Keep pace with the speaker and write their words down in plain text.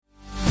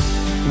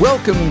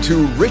Welcome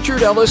to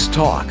Richard Ellis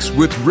Talks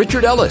with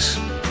Richard Ellis.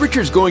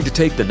 Richard's going to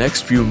take the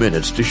next few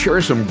minutes to share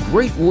some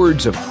great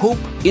words of hope,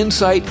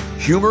 insight,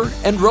 humor,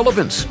 and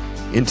relevance.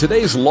 In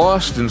today's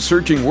lost and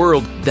searching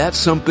world, that's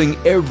something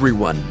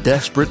everyone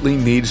desperately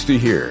needs to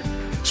hear.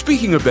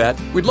 Speaking of that,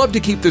 we'd love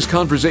to keep this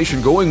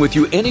conversation going with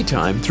you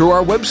anytime through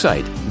our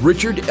website,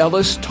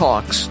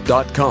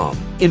 richardellistalks.com.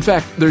 In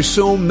fact, there's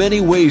so many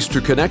ways to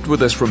connect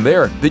with us from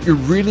there that you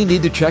really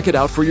need to check it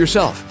out for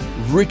yourself.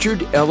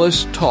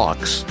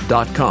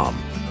 richardellistalks.com.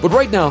 But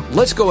right now,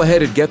 let's go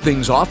ahead and get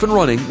things off and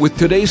running with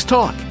today's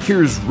talk.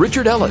 Here's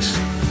Richard Ellis.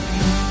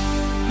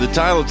 The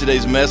title of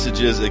today's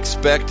message is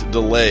Expect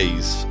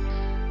Delays.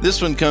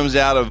 This one comes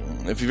out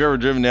of, if you've ever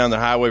driven down the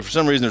highway, for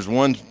some reason there's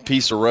one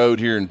piece of road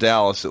here in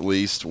Dallas at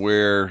least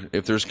where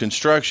if there's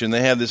construction,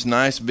 they have this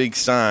nice big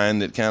sign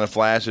that kind of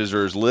flashes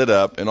or is lit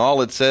up, and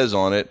all it says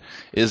on it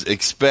is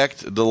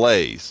expect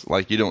delays.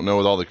 Like you don't know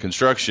with all the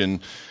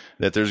construction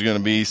that there's going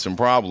to be some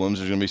problems,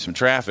 there's going to be some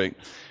traffic.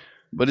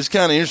 But it's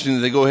kind of interesting that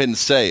they go ahead and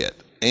say it.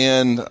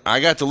 And I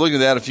got to look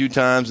at that a few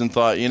times and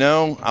thought,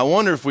 I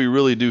wonder if we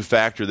really do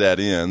factor that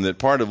in, that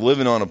part of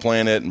living on a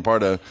planet and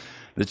part of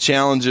the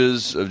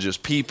challenges of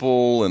just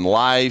people and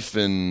life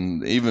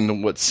and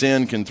even what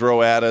sin can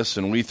throw at us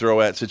and we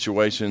throw at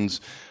situations,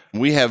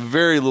 we have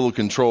very little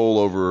control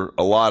over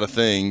a lot of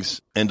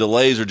things, and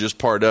delays are just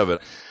part of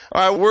it.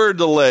 All right, word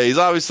delays.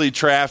 Obviously,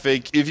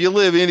 traffic. If you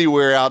live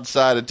anywhere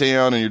outside of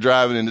town and you're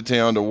driving into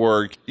town to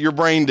work, you're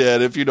brain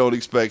dead if you don't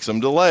expect some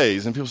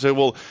delays. And people say,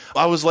 well,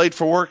 I was late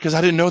for work because I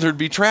didn't know there'd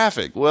be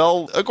traffic.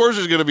 Well, of course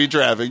there's going to be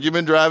traffic. You've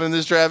been driving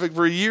this traffic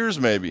for years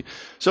maybe.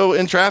 So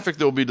in traffic,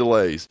 there'll be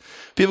delays.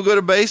 People go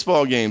to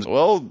baseball games.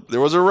 Well,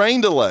 there was a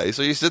rain delay.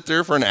 So you sit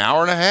there for an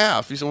hour and a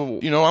half. You say, well,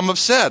 I'm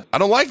upset. I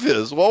don't like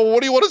this. Well, what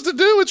do you want us to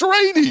do? It's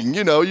raining.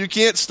 You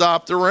can't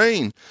stop the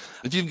rain.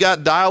 If you've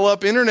got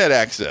dial-up internet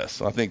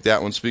access, I think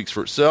that one speaks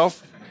for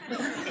itself.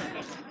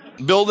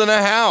 Building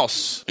a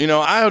house.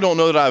 I don't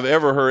know that I've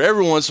ever heard,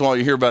 every once in a while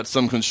you hear about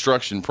some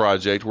construction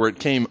project where it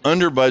came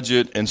under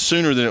budget and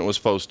sooner than it was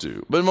supposed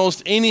to. But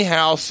most any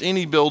house,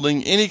 any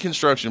building, any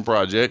construction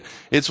project,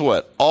 it's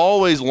what?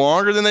 Always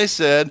longer than they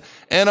said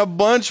and a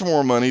bunch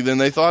more money than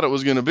they thought it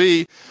was going to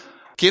be.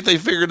 Can't they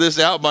figure this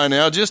out by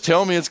now? Just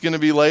tell me it's going to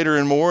be later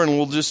and more, and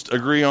we'll just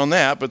agree on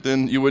that, but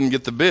then you wouldn't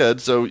get the bid.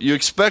 So you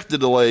expect the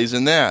delays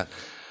in that.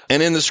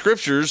 And in the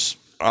scriptures,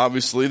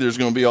 obviously, there's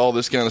going to be all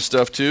this kind of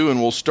stuff too, and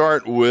we'll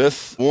start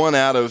with one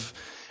out of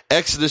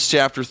Exodus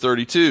chapter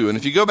 32. And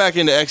if you go back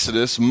into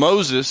Exodus,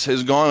 Moses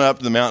has gone up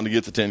the mountain to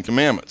get the Ten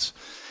Commandments.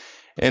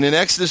 And in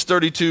Exodus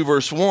 32,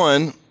 verse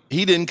 1,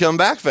 he didn't come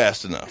back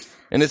fast enough.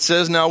 And it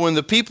says, now when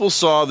the people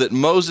saw that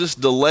Moses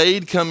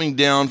delayed coming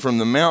down from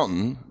the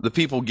mountain, the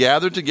people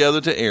gathered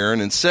together to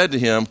Aaron and said to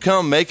him,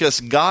 come, make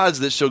us gods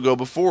that shall go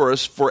before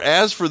us. For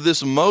as for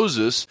this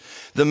Moses,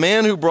 the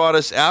man who brought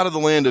us out of the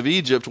land of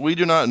Egypt, we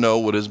do not know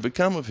what has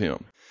become of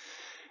him.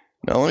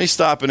 Now let me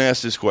stop and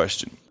ask this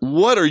question.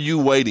 What are you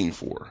waiting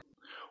for?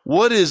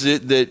 What is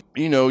it that,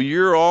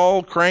 you're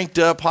all cranked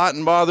up, hot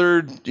and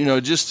bothered,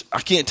 I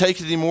can't take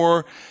it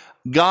anymore.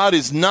 God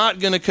is not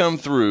going to come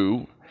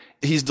through.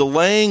 He's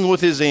delaying with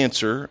his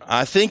answer.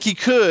 I think he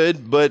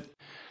could, but,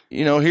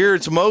 here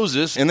it's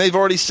Moses, and they've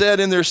already said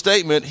in their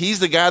statement, he's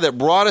the guy that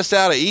brought us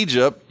out of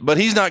Egypt, but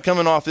he's not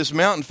coming off this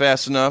mountain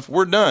fast enough.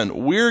 We're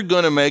done. We're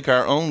going to make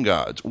our own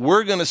gods.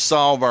 We're going to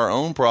solve our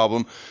own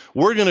problem.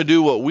 We're going to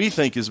do what we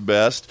think is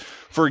best.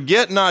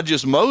 Forget not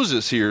just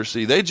Moses here.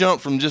 See, they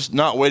jumped from just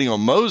not waiting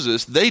on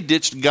Moses. They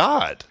ditched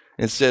God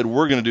and said,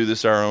 we're going to do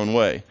this our own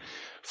way.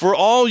 For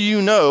all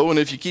you know, and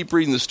if you keep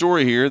reading the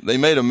story here, they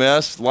made a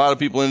mess. A lot of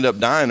people ended up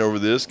dying over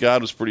this.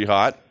 God was pretty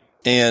hot.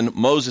 And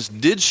Moses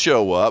did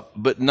show up,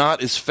 but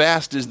not as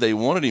fast as they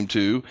wanted him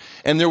to,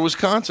 and there was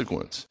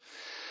consequence.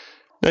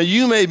 Now,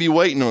 you may be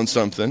waiting on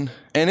something,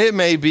 and it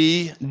may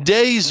be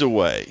days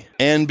away.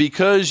 And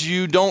because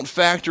you don't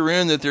factor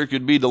in that there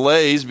could be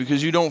delays,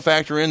 because you don't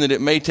factor in that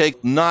it may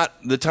take not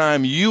the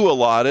time you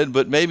allotted,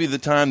 but maybe the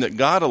time that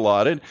God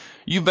allotted,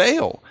 you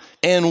bail.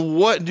 And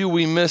what do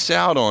we miss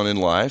out on in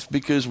life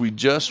because we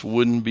just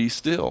wouldn't be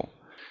still?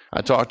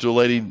 I talked to a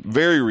lady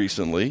very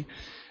recently,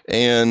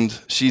 and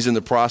she's in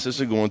the process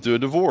of going through a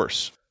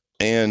divorce.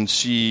 And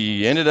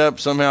she ended up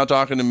somehow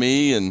talking to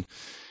me, and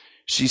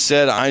she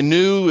said, I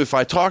knew if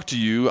I talked to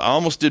you, I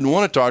almost didn't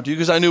want to talk to you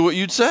because I knew what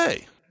you'd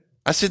say.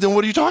 I said, then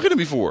what are you talking to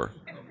me for?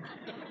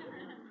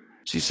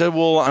 She said,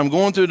 well, I'm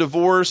going through a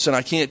divorce and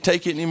I can't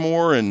take it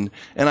anymore. And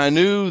I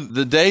knew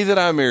the day that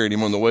I married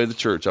him on the way to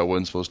church, I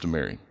wasn't supposed to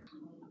marry him.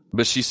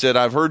 But she said,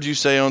 I've heard you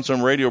say on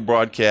some radio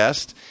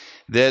broadcast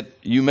that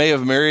you may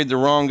have married the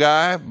wrong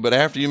guy, but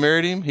after you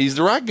married him, he's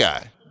the right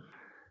guy.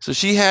 So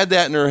she had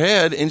that in her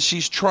head, and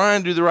she's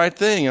trying to do the right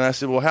thing. And I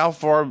said, well, how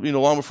far,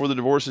 long before the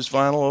divorce is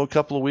final? Oh, a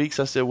couple of weeks.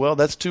 I said, well,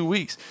 that's 2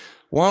 weeks.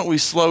 Why don't we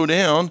slow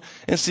down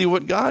and see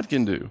what God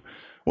can do?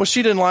 Well,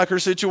 she didn't like her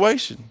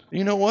situation.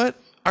 You know what?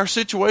 Our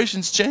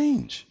situations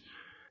change.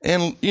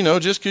 And,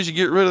 just because you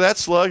get rid of that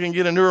slug and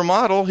get a newer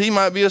model, he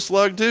might be a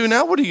slug too.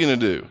 Now what are you going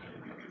to do?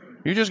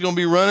 You're just going to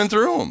be running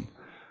through them.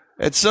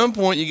 At some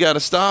point, you got to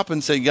stop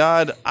and say,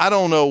 God, I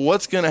don't know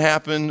what's going to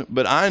happen,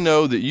 but I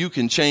know that you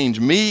can change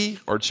me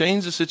or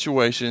change the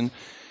situation.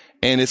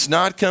 And it's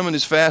not coming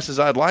as fast as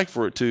I'd like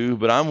for it to,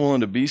 but I'm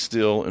willing to be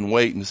still and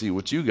wait and see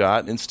what you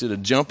got instead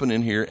of jumping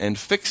in here and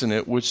fixing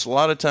it, which a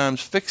lot of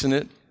times fixing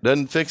it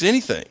doesn't fix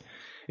anything.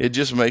 It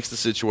just makes the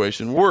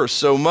situation worse.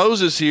 So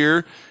Moses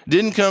here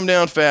didn't come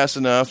down fast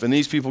enough, and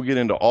these people get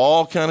into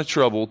all kind of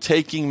trouble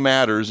taking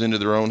matters into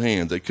their own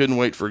hands. They couldn't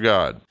wait for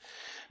God.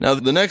 Now,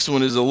 the next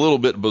one is a little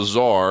bit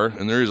bizarre,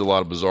 and there is a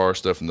lot of bizarre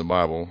stuff in the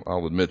Bible,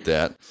 I'll admit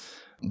that.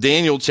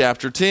 Daniel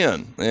chapter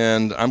 10,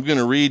 and I'm going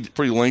to read a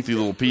pretty lengthy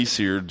little piece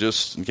here,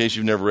 just in case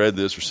you've never read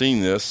this or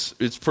seen this.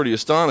 It's pretty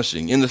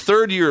astonishing. In the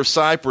 3rd year of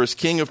Cyrus,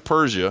 king of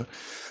Persia,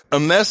 a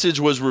message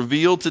was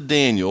revealed to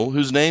Daniel,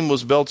 whose name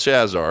was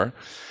Belshazzar.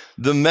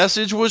 The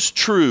message was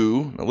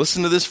true. Now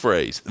listen to this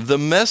phrase. The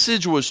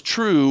message was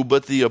true,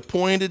 but the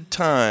appointed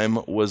time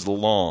was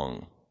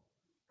long.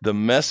 The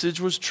message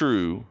was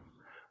true,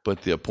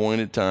 but the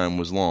appointed time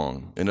was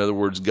long. In other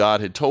words,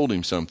 God had told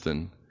him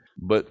something,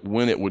 but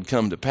when it would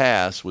come to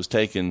pass was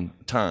taking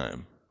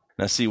time.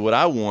 Now, see, what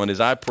I want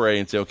is I pray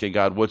and say, okay,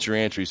 God, what's your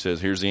answer? He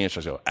says, here's the answer.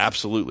 I go,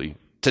 absolutely,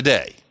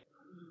 today.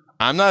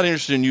 I'm not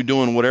interested in you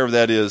doing whatever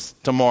that is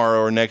tomorrow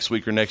or next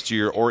week or next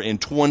year or in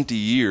 20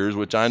 years,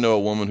 which I know a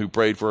woman who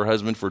prayed for her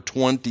husband for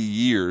 20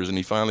 years and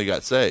he finally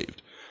got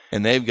saved.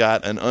 And they've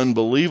got an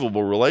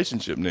unbelievable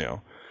relationship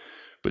now.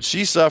 But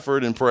she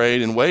suffered and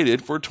prayed and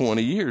waited for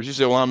 20 years. You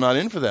say, well, I'm not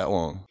in for that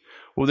long.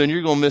 Well, then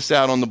you're going to miss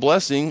out on the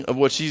blessing of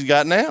what she's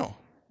got now.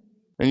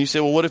 And you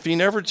say, well, what if he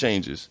never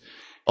changes?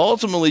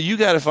 Ultimately, you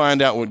got to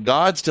find out what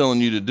God's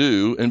telling you to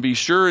do and be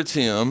sure it's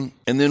him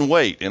and then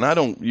wait. And I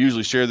don't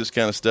usually share this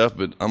kind of stuff,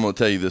 but I'm going to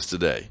tell you this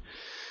today.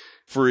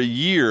 For a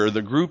year,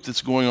 the group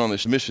that's going on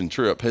this mission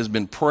trip has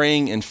been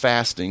praying and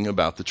fasting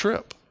about the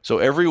trip. So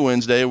every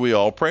Wednesday, we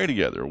all pray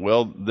together.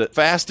 Well, the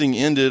fasting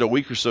ended a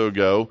week or so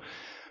ago.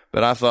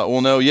 But I thought,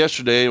 well, no,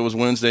 yesterday it was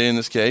Wednesday in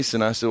this case.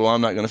 And I said, well,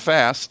 I'm not going to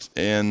fast.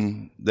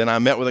 And then I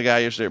met with a guy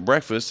yesterday at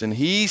breakfast, and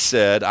he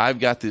said, I've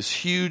got this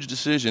huge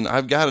decision.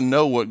 I've got to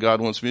know what God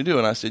wants me to do.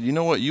 And I said, you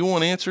know what? You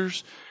want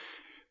answers?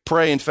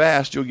 Pray and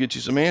fast. You'll get you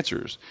some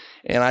answers.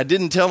 And I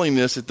didn't tell him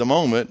this at the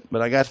moment,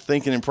 but I got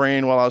thinking and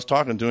praying while I was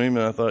talking to him.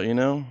 And I thought,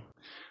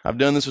 I've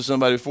done this with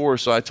somebody before.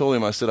 So I told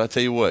him, I said, I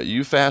tell you what,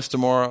 you fast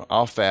tomorrow,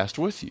 I'll fast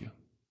with you.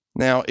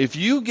 Now, if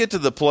you get to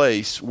the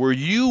place where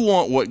you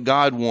want what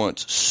God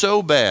wants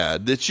so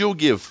bad that you'll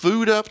give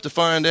food up to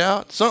find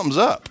out, something's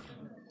up.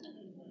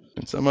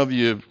 And some of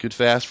you could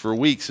fast for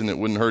weeks and it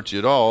wouldn't hurt you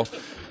at all.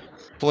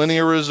 Plenty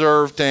of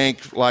reserve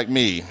tank like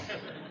me.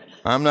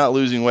 I'm not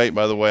losing weight,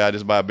 by the way. I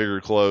just buy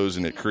bigger clothes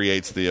and it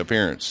creates the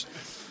appearance.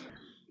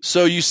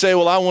 So you say,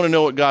 well, I want to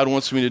know what God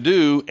wants me to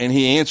do, and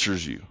he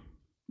answers you.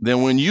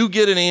 Then when you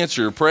get an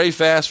answer, pray,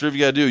 fast, whatever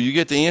you got to do, you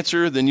get the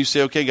answer, then you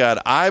say, okay, God,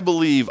 I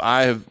believe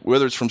I have,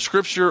 whether it's from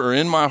Scripture or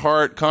in my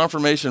heart,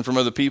 confirmation from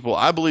other people,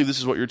 I believe this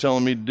is what you're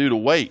telling me to do, to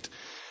wait.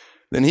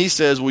 Then he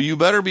says, well, you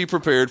better be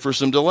prepared for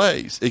some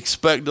delays.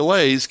 Expect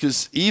delays,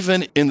 because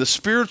even in the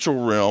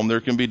spiritual realm,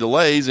 there can be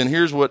delays, and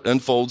here's what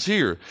unfolds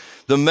here.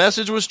 The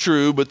message was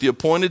true, but the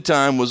appointed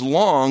time was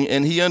long,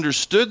 and he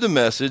understood the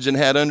message and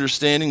had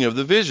understanding of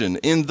the vision.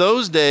 In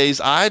those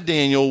days, I,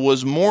 Daniel,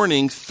 was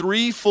mourning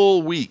 3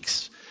 full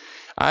weeks.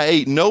 I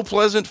ate no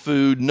pleasant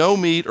food, no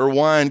meat or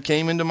wine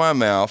came into my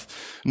mouth,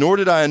 nor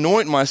did I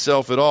anoint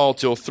myself at all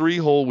till 3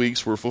 whole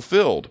weeks were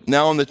fulfilled.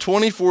 Now on the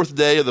 24th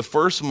day of the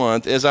 1st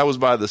month, as I was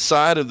by the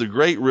side of the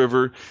great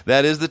river,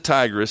 that is the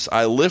Tigris,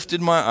 I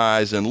lifted my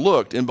eyes and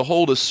looked, and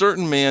behold, a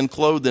certain man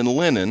clothed in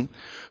linen,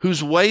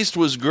 whose waist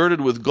was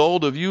girded with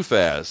gold of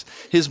Uphaz.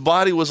 His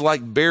body was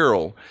like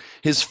beryl,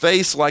 his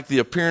face like the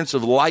appearance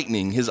of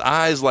lightning, his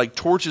eyes like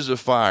torches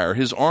of fire,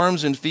 his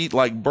arms and feet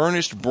like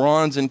burnished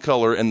bronze in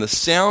color, and the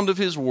sound of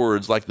his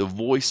words like the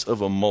voice of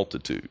a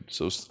multitude.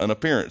 So an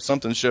appearance,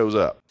 something shows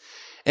up.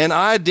 And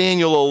I,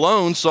 Daniel,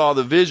 alone saw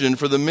the vision,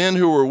 for the men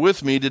who were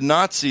with me did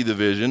not see the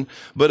vision,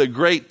 but a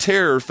great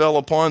terror fell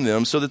upon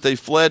them, so that they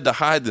fled to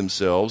hide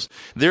themselves.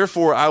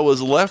 Therefore I was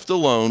left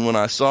alone when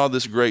I saw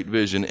this great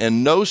vision,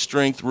 and no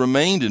strength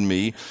remained in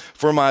me,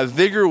 for my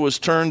vigor was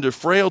turned to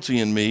frailty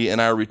in me,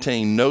 and I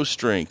retained no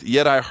strength.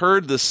 Yet I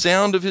heard the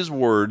sound of his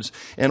words,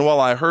 and while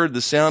I heard the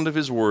sound of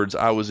his words,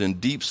 I was in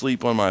deep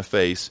sleep on my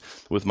face,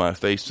 with my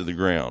face to the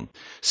ground.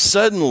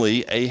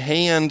 Suddenly a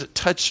hand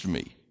touched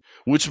me,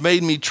 which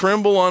made me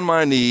tremble on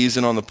my knees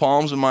and on the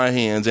palms of my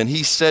hands. And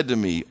he said to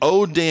me,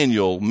 O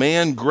Daniel,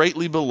 man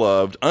greatly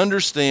beloved,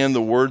 understand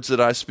the words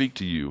that I speak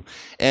to you,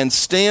 and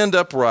stand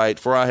upright,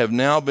 for I have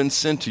now been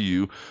sent to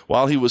you.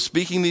 While he was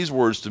speaking these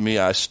words to me,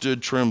 I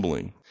stood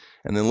trembling.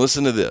 And then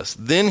listen to this.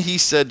 Then he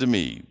said to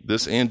me,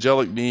 this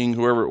angelic being,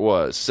 whoever it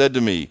was, said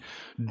to me,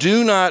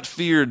 do not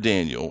fear,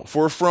 Daniel,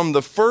 for from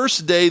the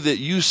first day that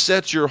you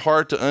set your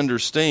heart to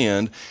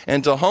understand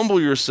and to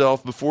humble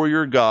yourself before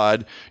your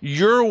God,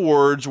 your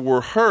words were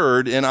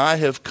heard, and I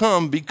have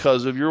come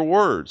because of your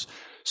words.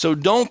 So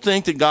don't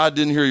think that God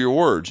didn't hear your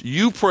words.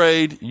 You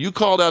prayed, you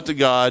called out to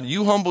God,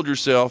 you humbled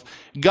yourself.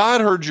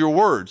 God heard your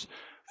words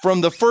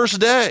from the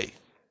first day.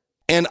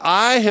 And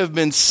I have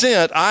been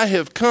sent, I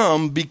have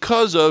come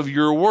because of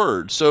your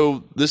word.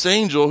 So this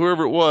angel,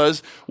 whoever it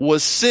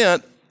was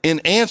sent in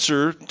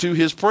answer to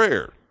his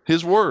prayer,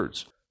 his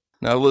words.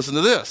 Now listen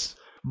to this.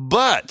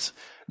 But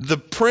the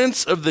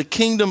prince of the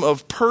kingdom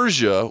of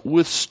Persia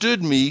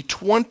withstood me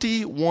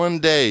 21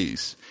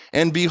 days.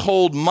 And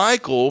behold,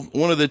 Michael,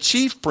 one of the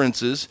chief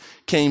princes,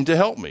 came to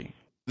help me,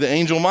 the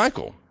angel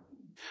Michael.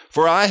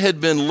 For I had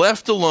been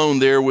left alone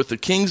there with the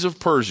kings of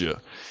Persia.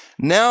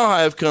 Now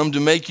I have come to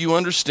make you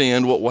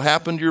understand what will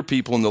happen to your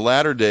people in the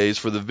latter days,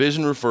 for the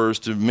vision refers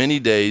to many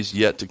days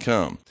yet to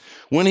come.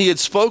 When he had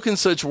spoken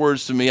such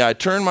words to me, I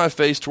turned my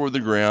face toward the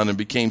ground and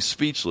became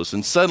speechless.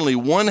 And suddenly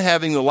one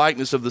having the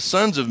likeness of the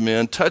sons of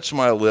men touched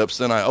my lips.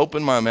 Then I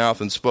opened my mouth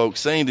and spoke,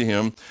 saying to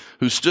him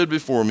who stood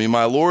before me,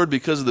 My Lord,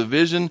 because of the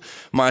vision,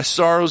 my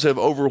sorrows have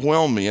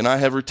overwhelmed me, and I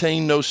have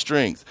retained no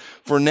strength.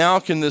 For now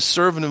can this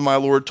servant of my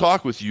Lord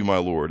talk with you, my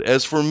Lord.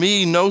 As for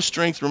me, no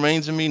strength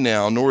remains in me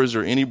now, nor is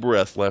there any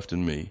breath left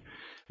in me.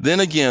 Then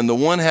again, the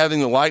one having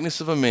the likeness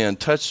of a man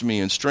touched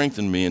me and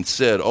strengthened me and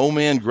said, O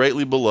man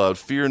greatly beloved,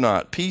 fear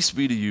not. Peace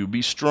be to you.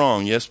 Be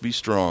strong. Yes, be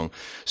strong.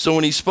 So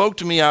when he spoke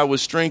to me, I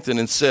was strengthened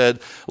and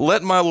said,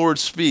 Let my Lord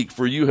speak,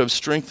 for you have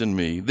strengthened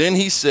me. Then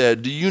he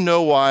said, Do you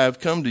know why I have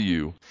come to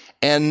you?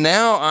 And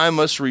now I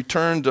must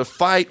return to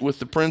fight with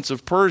the prince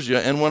of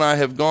Persia. And when I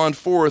have gone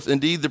forth,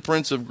 indeed the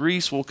prince of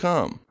Greece will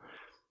come.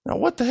 Now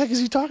what the heck is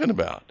he talking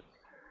about?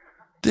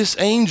 This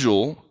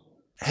angel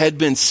had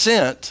been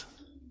sent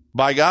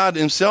by God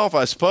himself,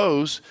 I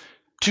suppose,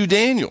 to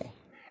Daniel.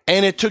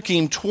 And it took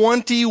him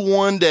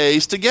 21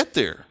 days to get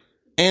there.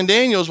 And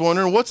Daniel's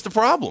wondering, what's the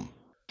problem?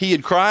 He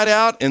had cried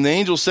out, and the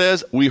angel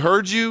says, We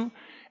heard you,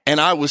 and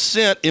I was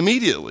sent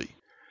immediately.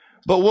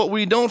 But what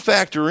we don't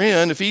factor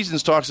in,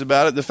 Ephesians talks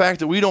about it, the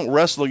fact that we don't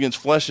wrestle against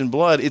flesh and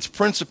blood, it's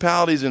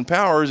principalities and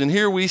powers. And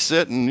here we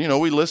sit and,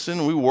 we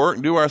listen, we work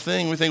and do our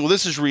thing. We think, well,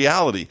 this is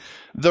reality.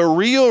 The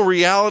real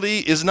reality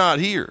is not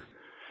here.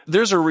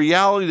 There's a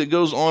reality that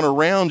goes on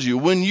around you.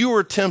 When you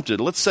are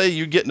tempted, let's say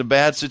you get in a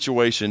bad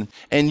situation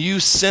and you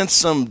sense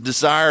some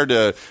desire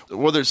to,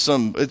 whether it's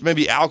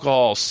maybe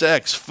alcohol,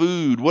 sex,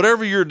 food,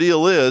 whatever your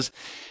deal is,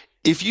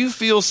 if you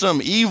feel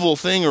some evil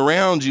thing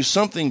around you,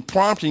 something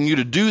prompting you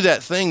to do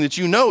that thing that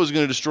you know is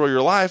going to destroy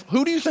your life,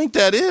 who do you think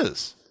that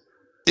is?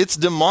 It's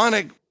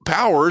demonic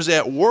powers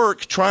at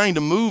work trying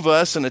to move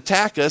us and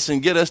attack us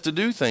and get us to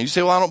do things. You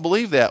say, well, I don't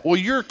believe that. Well,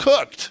 you're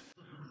cooked.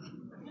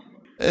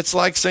 It's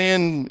like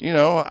saying,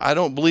 I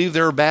don't believe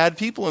there are bad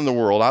people in the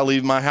world. I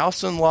leave my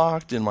house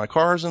unlocked and my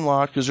car's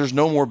unlocked because there's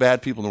no more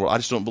bad people in the world. I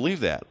just don't believe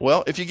that.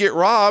 Well, if you get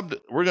robbed,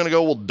 we're going to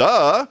go, well,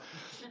 duh.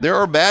 There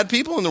are bad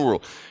people in the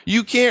world.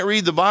 You can't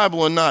read the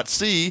Bible and not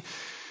see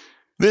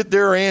that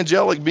there are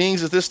angelic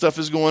beings, that this stuff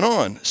is going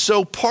on.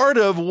 So part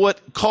of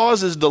what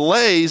causes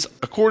delays,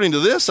 according to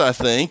this, I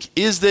think,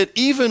 is that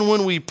even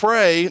when we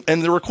pray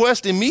and the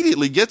request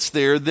immediately gets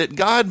there, that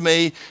God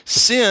may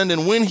send,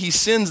 and when he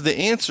sends the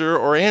answer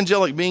or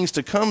angelic beings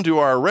to come to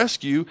our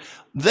rescue,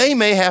 they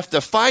may have to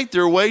fight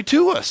their way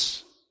to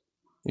us.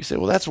 You say,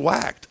 well, that's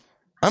whacked.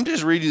 I'm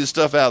just reading the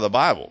stuff out of the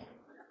Bible.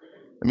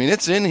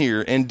 It's in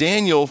here. And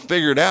Daniel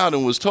figured out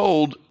and was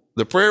told,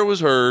 the prayer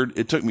was heard.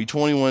 It took me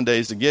 21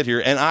 days to get here.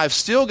 And I've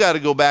still got to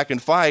go back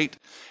and fight.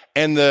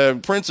 And the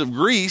prince of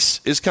Greece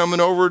is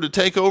coming over to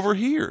take over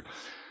here.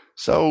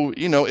 So,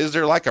 is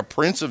there like a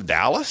prince of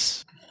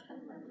Dallas?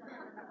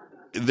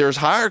 There's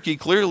hierarchy,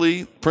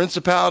 clearly.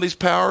 Principalities,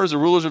 powers, the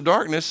rulers of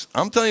darkness.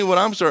 I'm telling you what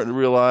I'm starting to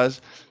realize.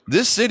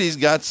 This city's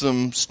got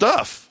some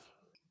stuff.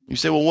 You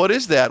say, well, what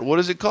is that? What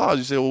does it cause?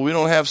 You say, well, we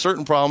don't have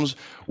certain problems.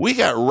 We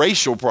got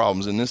racial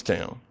problems in this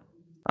town.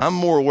 I'm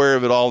more aware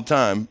of it all the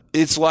time.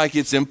 It's like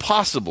it's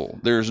impossible.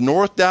 There's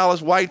North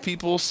Dallas white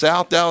people,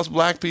 South Dallas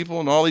black people,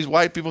 and all these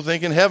white people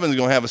thinking heaven's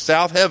going to have a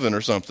South heaven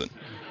or something.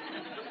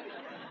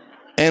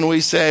 And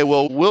we say,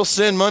 well, we'll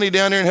send money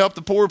down there and help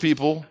the poor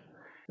people,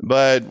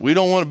 but we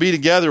don't want to be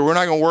together. We're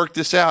not going to work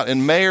this out.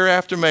 And mayor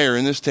after mayor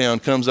in this town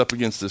comes up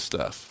against this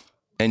stuff.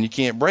 And you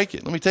can't break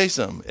it. Let me tell you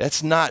something.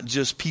 That's not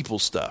just people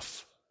stuff.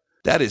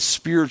 That is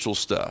spiritual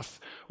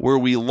stuff where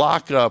we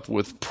lock up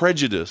with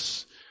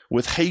prejudice,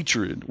 with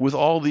hatred, with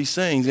all these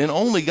things. And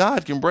only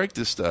God can break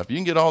this stuff. You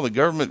can get all the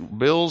government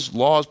bills,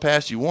 laws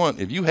passed you want.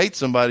 If you hate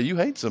somebody, you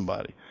hate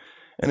somebody.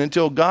 And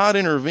until God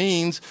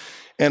intervenes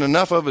and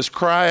enough of us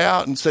cry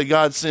out and say,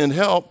 God, send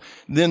help,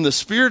 then the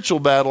spiritual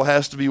battle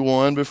has to be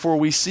won before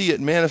we see it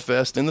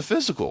manifest in the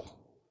physical.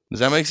 Does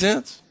that make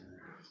sense?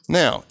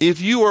 Now,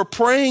 if you are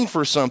praying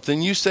for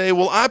something, you say,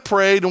 well, I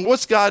prayed, and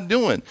what's God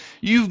doing?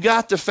 You've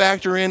got to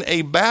factor in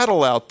a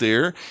battle out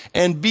there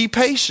and be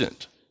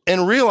patient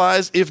and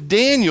realize if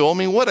Daniel,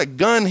 what a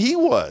gun he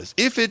was.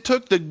 If it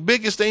took the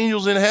biggest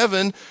angels in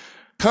heaven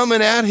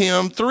coming at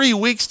him 3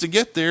 weeks to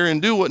get there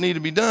and do what needed to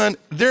be done,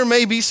 there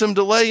may be some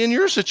delay in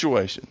your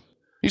situation.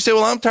 You say,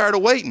 well, I'm tired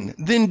of waiting.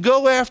 Then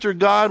go after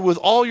God with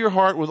all your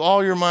heart, with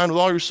all your mind,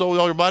 with all your soul, with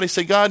all your body.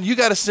 Say, God, you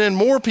got to send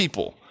more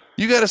people.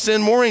 You got to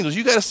send more angels.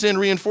 You got to send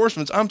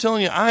reinforcements. I'm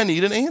telling you, I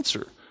need an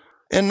answer.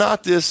 And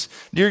not this,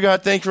 dear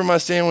God, thank you for my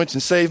sandwich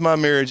and save my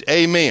marriage.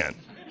 Amen.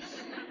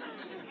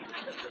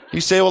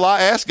 You say, well,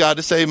 I asked God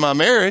to save my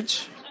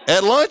marriage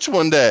at lunch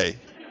one day.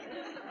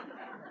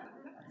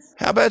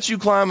 How about you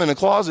climb in a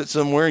closet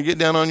somewhere and get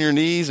down on your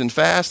knees and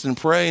fast and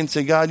pray and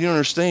say, God, you don't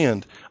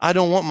understand. I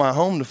don't want my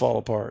home to fall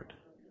apart.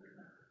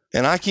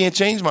 And I can't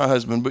change my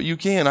husband, but you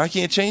can. I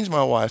can't change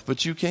my wife,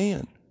 but you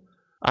can.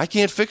 I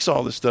can't fix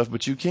all this stuff,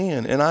 but you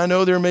can. And I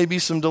know there may be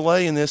some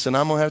delay in this and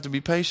I'm going to have to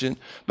be patient,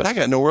 but I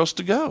got nowhere else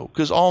to go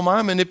because all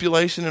my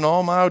manipulation and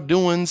all my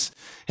doings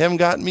haven't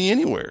gotten me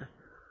anywhere.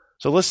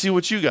 So let's see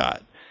what you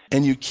got.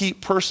 And you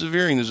keep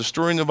persevering. There's a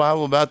story in the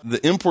Bible about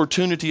the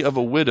importunity of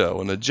a widow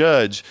and a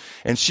judge.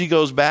 And she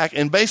goes back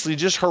and basically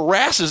just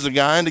harasses the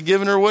guy into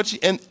giving her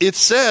and it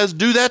says,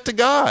 do that to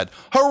God.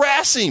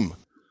 Harass him.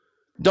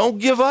 Don't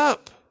give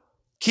up.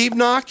 Keep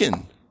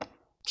knocking.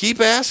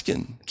 Keep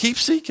asking. Keep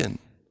seeking.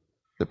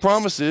 The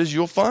promise is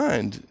you'll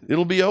find.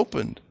 It'll be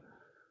opened.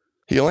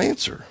 He'll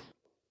answer.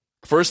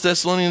 1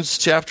 Thessalonians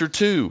chapter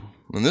 2.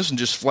 And this one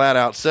just flat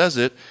out says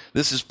it.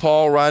 This is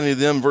Paul writing to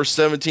them, verse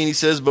 17. He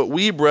says, but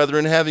we,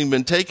 brethren, having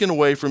been taken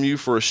away from you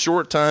for a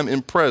short time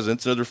in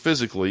presence, another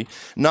physically,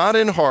 not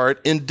in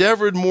heart,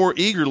 endeavored more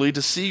eagerly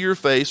to see your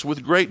face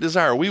with great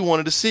desire. We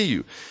wanted to see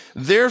you.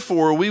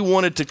 Therefore, we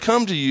wanted to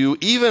come to you,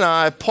 even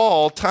I,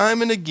 Paul,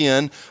 time and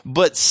again,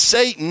 but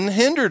Satan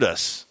hindered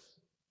us.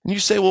 And you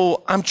say,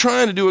 well, I'm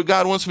trying to do what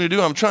God wants me to do.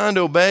 I'm trying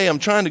to obey. I'm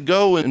trying to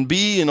go and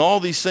be and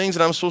all these things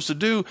that I'm supposed to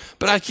do,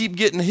 but I keep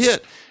getting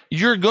hit.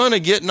 You're going to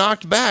get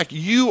knocked back.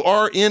 You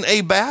are in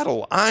a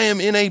battle. I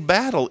am in a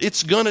battle.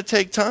 It's going to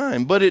take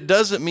time, but it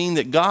doesn't mean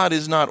that God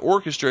is not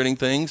orchestrating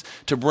things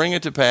to bring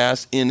it to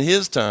pass in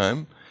his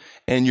time,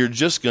 and you're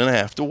just going to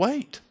have to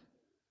wait.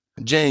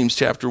 James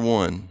chapter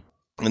 1.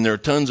 And there are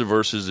tons of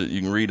verses that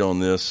you can read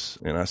on this,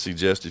 and I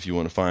suggest if you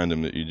want to find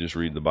them that you just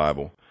read the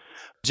Bible.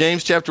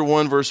 James chapter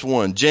 1, verse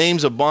 1.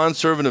 James, a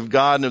bondservant of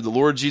God and of the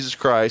Lord Jesus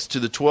Christ,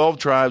 to the 12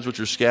 tribes which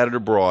are scattered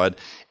abroad.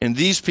 And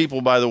these people,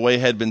 by the way,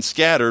 had been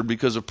scattered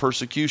because of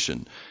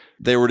persecution.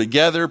 They were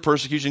together,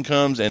 persecution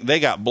comes, and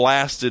they got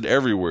blasted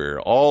everywhere,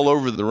 all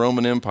over the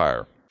Roman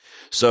Empire.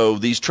 So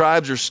these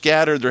tribes are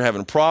scattered, they're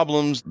having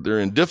problems, they're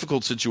in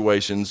difficult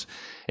situations.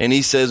 And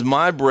he says,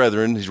 my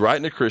brethren, he's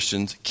writing to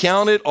Christians,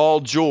 count it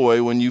all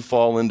joy when you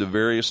fall into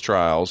various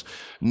trials,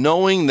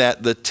 knowing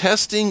that the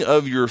testing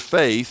of your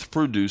faith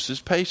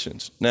produces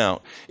patience.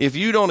 Now, if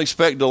you don't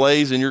expect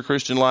delays in your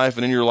Christian life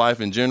and in your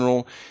life in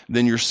general,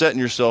 then you're setting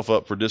yourself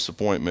up for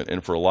disappointment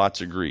and for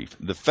lots of grief.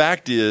 The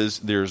fact is,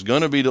 there's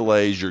going to be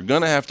delays, you're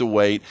going to have to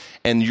wait,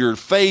 and your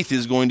faith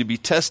is going to be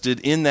tested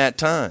in that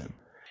time.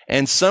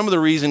 And some of the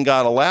reason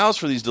God allows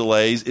for these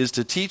delays is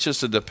to teach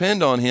us to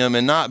depend on him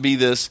and not be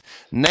this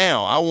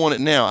now. I want it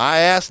now. I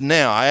ask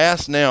now. I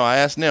ask now. I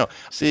ask now.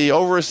 See,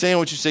 over a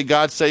sandwich, you say,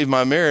 God saved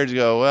my marriage. You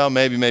go, well,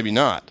 maybe, maybe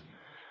not.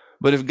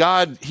 But if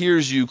God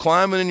hears you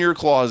climbing in your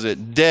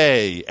closet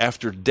day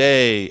after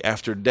day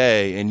after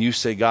day, and you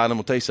say, God, I'm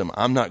going to tell you something.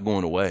 I'm not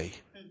going away.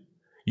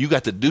 You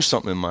got to do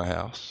something in my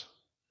house.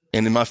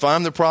 And if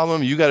I'm the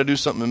problem, you got to do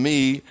something in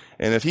me.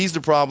 And if he's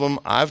the problem,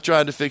 I've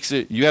tried to fix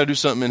it. You got to do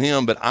something in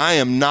him, but I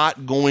am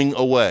not going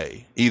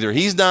away. Either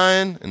he's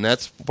dying, and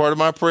that's part of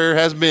my prayer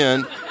has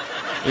been,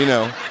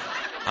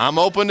 I'm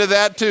open to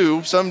that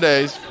too some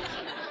days.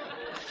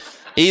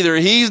 Either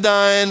he's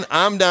dying,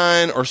 I'm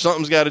dying, or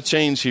something's got to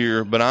change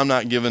here, but I'm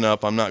not giving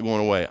up. I'm not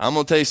going away. I'm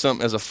going to tell you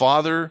something. As a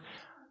father,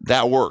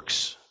 that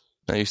works.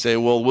 Now you say,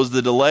 well, was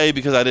the delay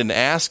because I didn't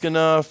ask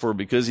enough or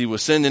because he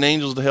was sending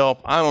angels to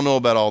help? I don't know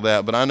about all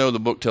that, but I know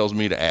the book tells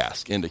me to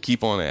ask and to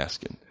keep on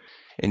asking.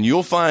 And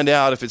you'll find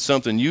out if it's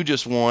something you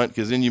just want,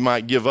 because then you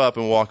might give up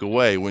and walk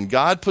away. When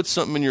God puts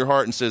something in your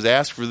heart and says,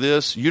 ask for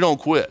this, you don't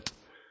quit.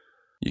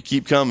 You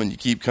keep coming, you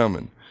keep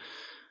coming.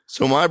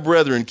 So my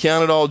brethren,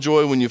 count it all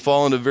joy when you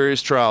fall into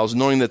various trials,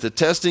 knowing that the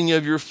testing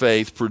of your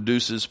faith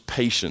produces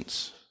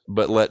patience.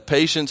 But let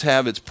patience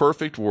have its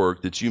perfect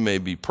work, that you may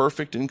be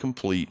perfect and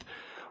complete,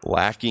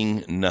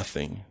 lacking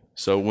nothing.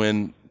 So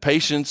when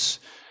patience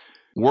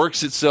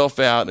works itself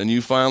out and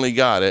you finally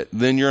got it,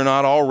 then you're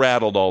not all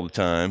rattled all the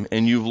time,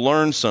 and you've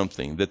learned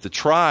something, that the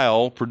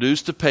trial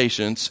produced the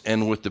patience,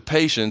 and with the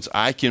patience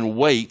I can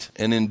wait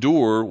and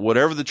endure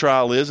whatever the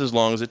trial is as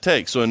long as it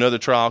takes. So another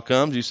trial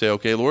comes, you say,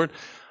 okay, Lord,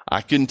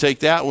 I couldn't take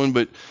that one,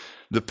 but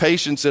the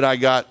patience that I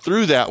got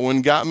through that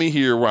one got me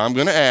here where I'm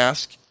going to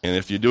ask, and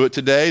if you do it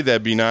today,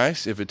 that'd be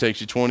nice. If it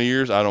takes you 20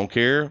 years, I don't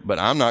care, but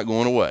I'm not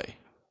going away.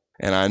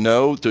 And I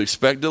know to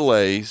expect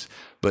delays,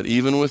 but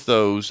even with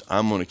those,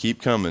 I'm going to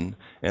keep coming,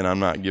 and I'm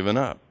not giving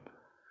up.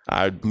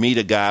 I meet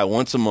a guy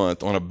once a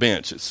month on a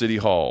bench at City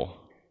Hall,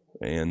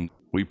 and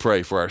we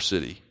pray for our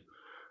city.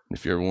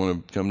 If you ever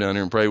want to come down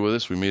here and pray with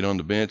us, we meet on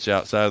the bench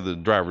outside of the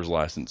driver's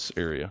license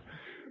area.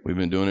 We've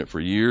been doing it for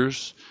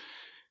years,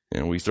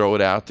 and we throw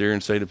it out there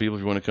and say to people,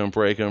 if you want to come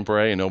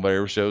pray, and nobody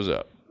ever shows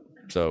up.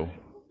 So,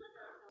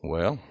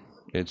 well,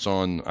 it's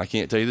on, I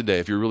can't tell you the day.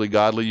 If you're really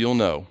godly, you'll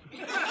know.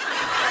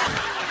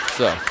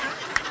 So,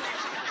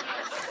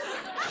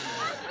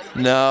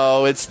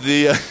 no, it's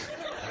the,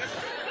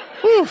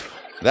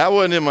 that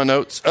wasn't in my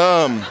notes.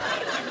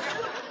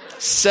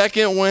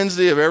 Second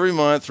Wednesday of every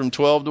month from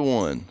 12 to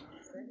 1.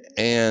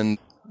 And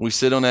we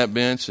sit on that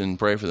bench and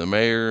pray for the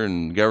mayor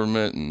and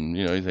government, and,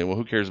 you think, well,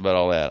 who cares about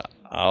all that?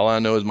 All I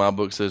know is my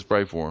book says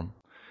pray for them.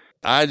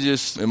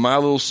 In my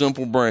little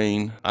simple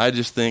brain, I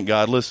just think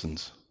God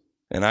listens.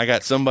 And I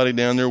got somebody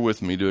down there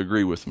with me to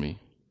agree with me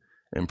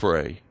and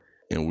pray.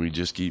 And we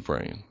just keep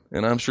praying.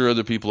 And I'm sure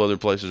other people, other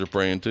places are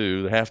praying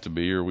too. They have to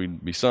be, or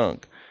we'd be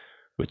sunk.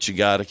 But you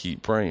got to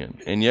keep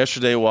praying. And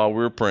yesterday while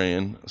we were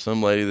praying,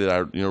 some lady that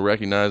I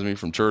recognized me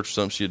from church or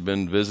something, she had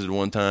been visited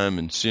one time,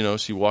 and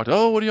she walked,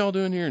 oh, what are y'all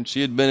doing here? And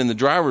she had been in the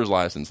driver's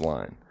license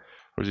line.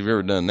 Which, if you've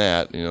ever done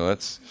that,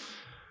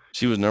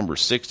 she was number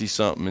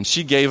 60-something, and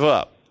she gave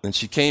up. And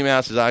she came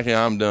out and said,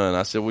 I'm done.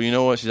 I said, well, you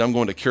know what? She said, I'm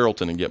going to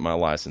Carrollton and get my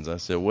license. I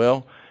said,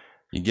 well,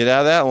 you get out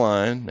of that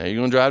line. Now you're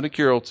going to drive to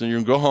Carrollton. You're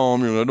going to go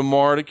home. You're going to go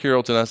tomorrow to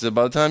Carrollton. I said,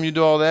 by the time you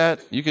do all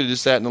that, you could have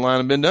just sat in the line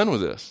and been done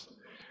with this.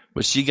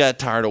 But she got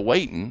tired of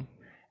waiting,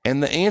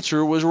 and the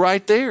answer was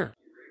right there.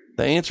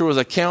 The answer was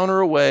a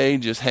counter away,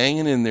 just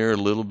hanging in there a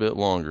little bit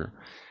longer.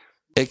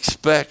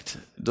 Expect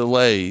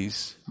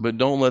delays, but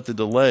don't let the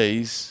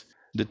delays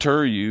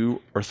deter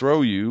you or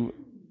throw you,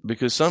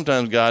 because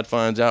sometimes God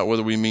finds out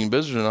whether we mean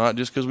business or not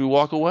just because we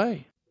walk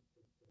away.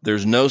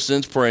 There's no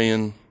sense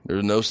praying.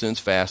 There's no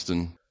sense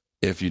fasting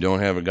if you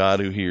don't have a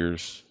God who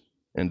hears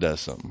and does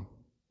something.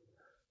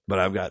 But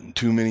I've gotten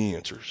too many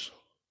answers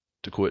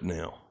to quit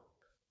now.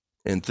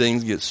 And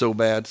things get so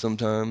bad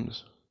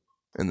sometimes,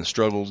 and the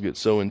struggles get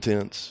so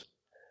intense,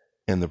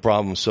 and the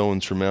problem's so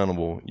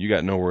insurmountable, you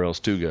got nowhere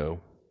else to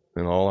go.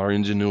 And all our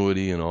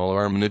ingenuity and all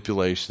our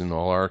manipulation and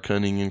all our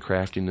cunning and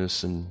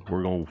craftiness, and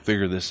we're going to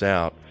figure this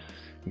out.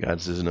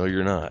 God says, no,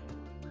 you're not.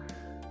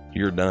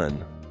 You're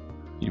done.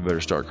 You better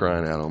start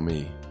crying out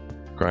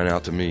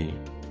to me.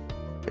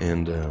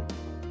 And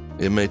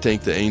it may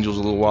take the angels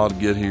a little while to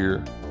get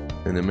here,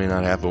 and it may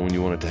not happen when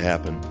you want it to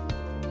happen,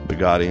 but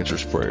God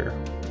answers prayer.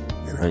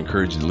 And I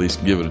encourage you to at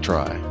least give it a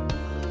try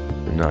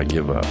and not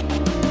give up.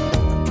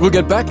 We'll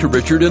get back to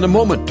Richard in a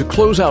moment to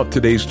close out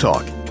today's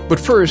talk. But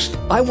first,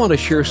 I want to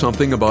share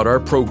something about our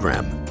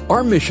program.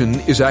 Our mission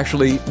is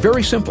actually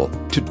very simple: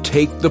 to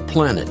take the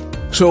planet.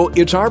 So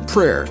it's our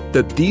prayer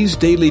that these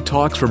daily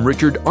talks from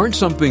Richard aren't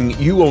something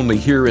you only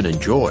hear and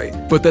enjoy,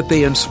 but that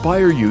they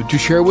inspire you to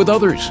share with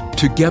others.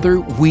 Together,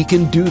 we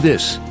can do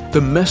this.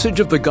 The message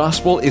of the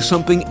gospel is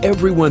something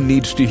everyone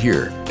needs to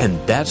hear, and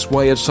that's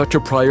why it's such a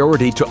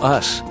priority to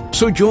us.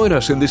 So join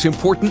us in this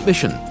important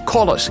mission.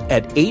 Call us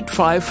at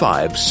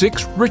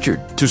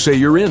 855-6-RICHARD to say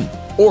you're in.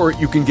 Or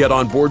you can get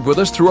on board with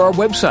us through our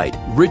website,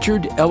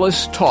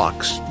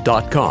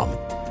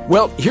 richardellistalks.com.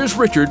 Well, here's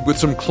Richard with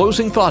some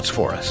closing thoughts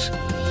for us.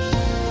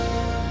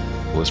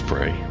 Let's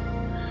pray.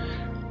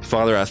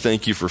 Father, I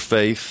thank you for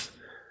faith.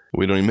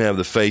 We don't even have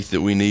the faith that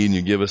we need, and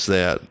you give us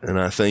that.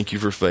 And I thank you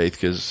for faith,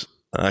 because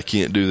I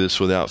can't do this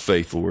without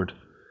faith, Lord.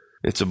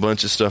 It's a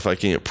bunch of stuff I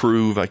can't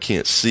prove, I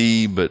can't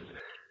see, but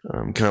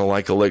I'm kind of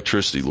like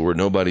electricity, Lord.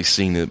 Nobody's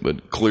seen it,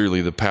 but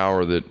clearly the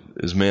power that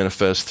is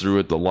manifest through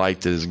it, the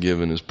light that is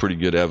given, is pretty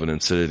good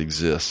evidence that it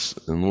exists.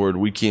 And Lord,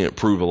 we can't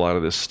prove a lot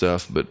of this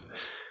stuff, but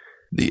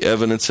the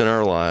evidence in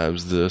our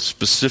lives, the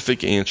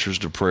specific answers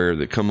to prayer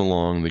that come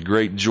along, the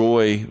great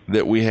joy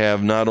that we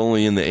have not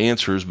only in the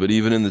answers, but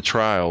even in the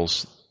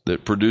trials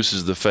that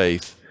produces the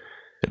faith.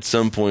 At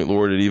some point,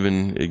 Lord,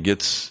 it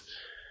gets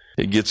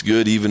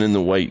good even in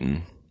the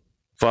waiting.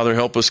 Father,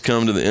 help us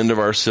come to the end of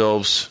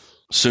ourselves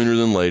sooner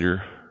than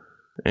later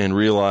and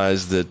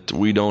realize that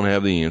we don't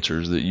have the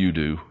answers, that you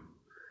do.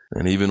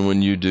 And even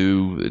when you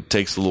do, it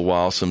takes a little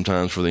while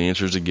sometimes for the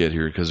answers to get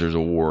here, because there's a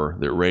war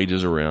that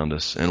rages around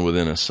us and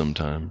within us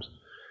sometimes.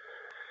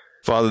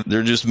 Father,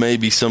 there just may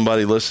be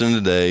somebody listening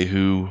today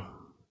who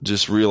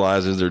just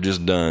realizes they're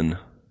just done.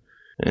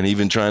 And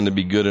even trying to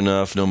be good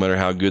enough, no matter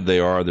how good they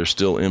are, they're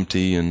still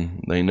empty,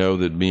 and they know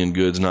that being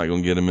good is not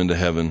going to get them into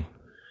heaven.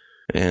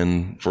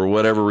 And for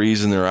whatever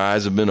reason, their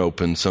eyes have been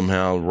opened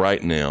somehow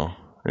right now.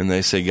 And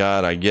they say,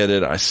 God, I get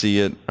it. I see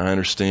it. I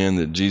understand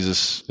that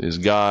Jesus is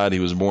God.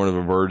 He was born of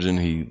a virgin.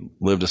 He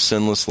lived a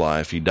sinless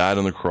life. He died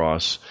on the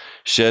cross,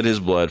 shed his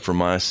blood for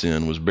my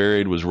sin, was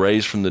buried, was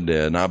raised from the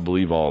dead. And I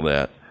believe all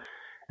that.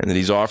 And that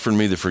he's offered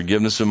me the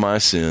forgiveness of my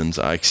sins.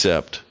 I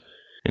accept.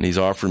 And he's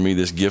offered me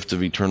this gift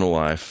of eternal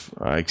life.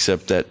 I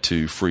accept that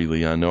too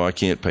freely. I know I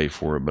can't pay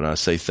for it, but I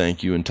say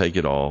thank you and take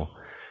it all.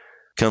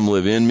 Come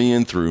live in me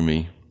and through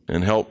me,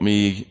 and help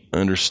me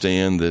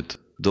understand that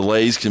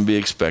delays can be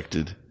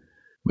expected.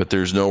 But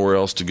there's nowhere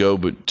else to go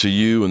but to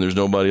you, and there's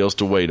nobody else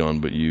to wait on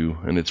but you.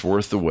 And it's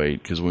worth the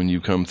wait, because when you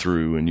come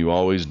through, and you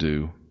always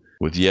do,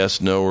 with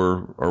yes, no,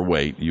 or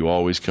wait, you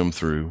always come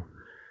through.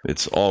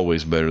 It's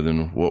always better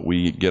than what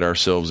we get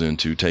ourselves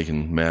into,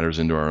 taking matters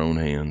into our own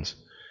hands.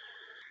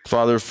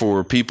 Father,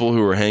 for people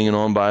who are hanging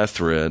on by a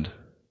thread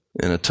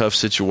in a tough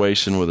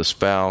situation with a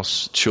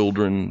spouse,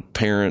 children,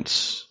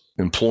 parents,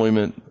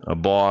 employment, a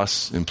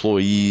boss,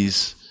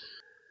 employees,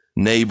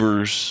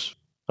 neighbors,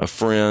 a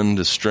friend,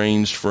 a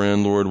estranged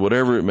friend, Lord,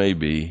 whatever it may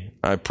be,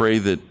 I pray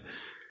that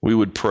we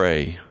would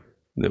pray,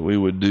 that we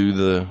would do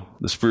the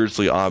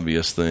spiritually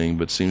obvious thing,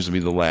 but seems to be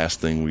the last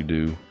thing we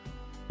do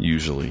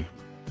usually.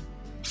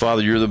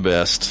 Father, you're the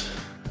best.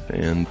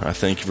 And I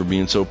thank you for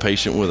being so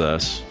patient with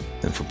us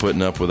and for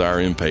putting up with our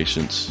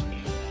impatience.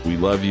 We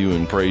love you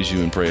and praise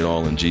you and pray it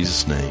all in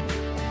Jesus' name.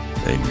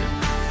 Amen.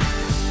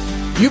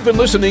 You've been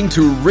listening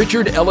to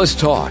Richard Ellis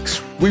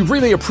Talks. We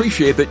really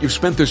appreciate that you've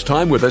spent this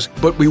time with us,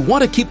 but we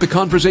want to keep the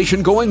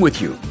conversation going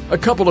with you. A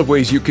couple of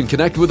ways you can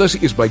connect with us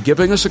is by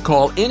giving us a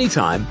call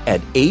anytime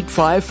at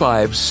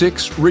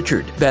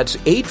 855-6-RICHARD. That's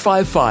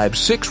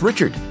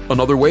 855-6-RICHARD.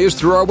 Another way is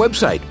through our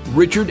website,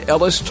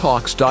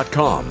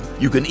 richardellistalks.com.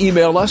 You can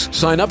email us,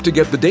 sign up to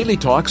get the daily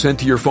talk sent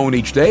to your phone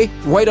each day,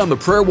 write on the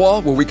prayer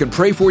wall where we can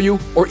pray for you,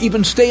 or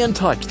even stay in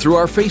touch through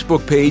our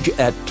Facebook page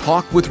at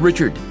Talk with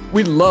Richard.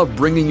 We love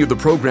bringing you the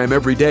program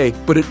every day,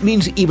 but it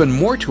means even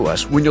more to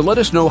us when you let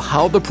us know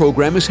how the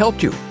program has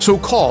helped you. So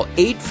call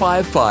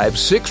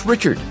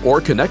 855-6-RICHARD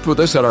or connect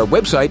with us at our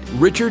website,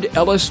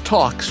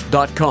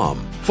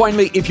 richardellistalks.com.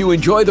 Finally, if you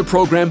enjoy the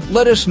program,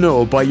 let us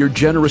know by your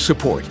generous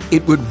support.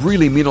 It would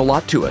really mean a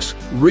lot to us.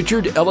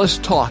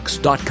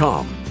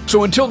 richardellistalks.com.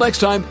 So until next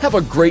time, have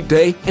a great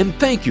day, and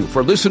thank you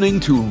for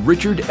listening to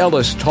Richard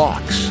Ellis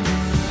Talks.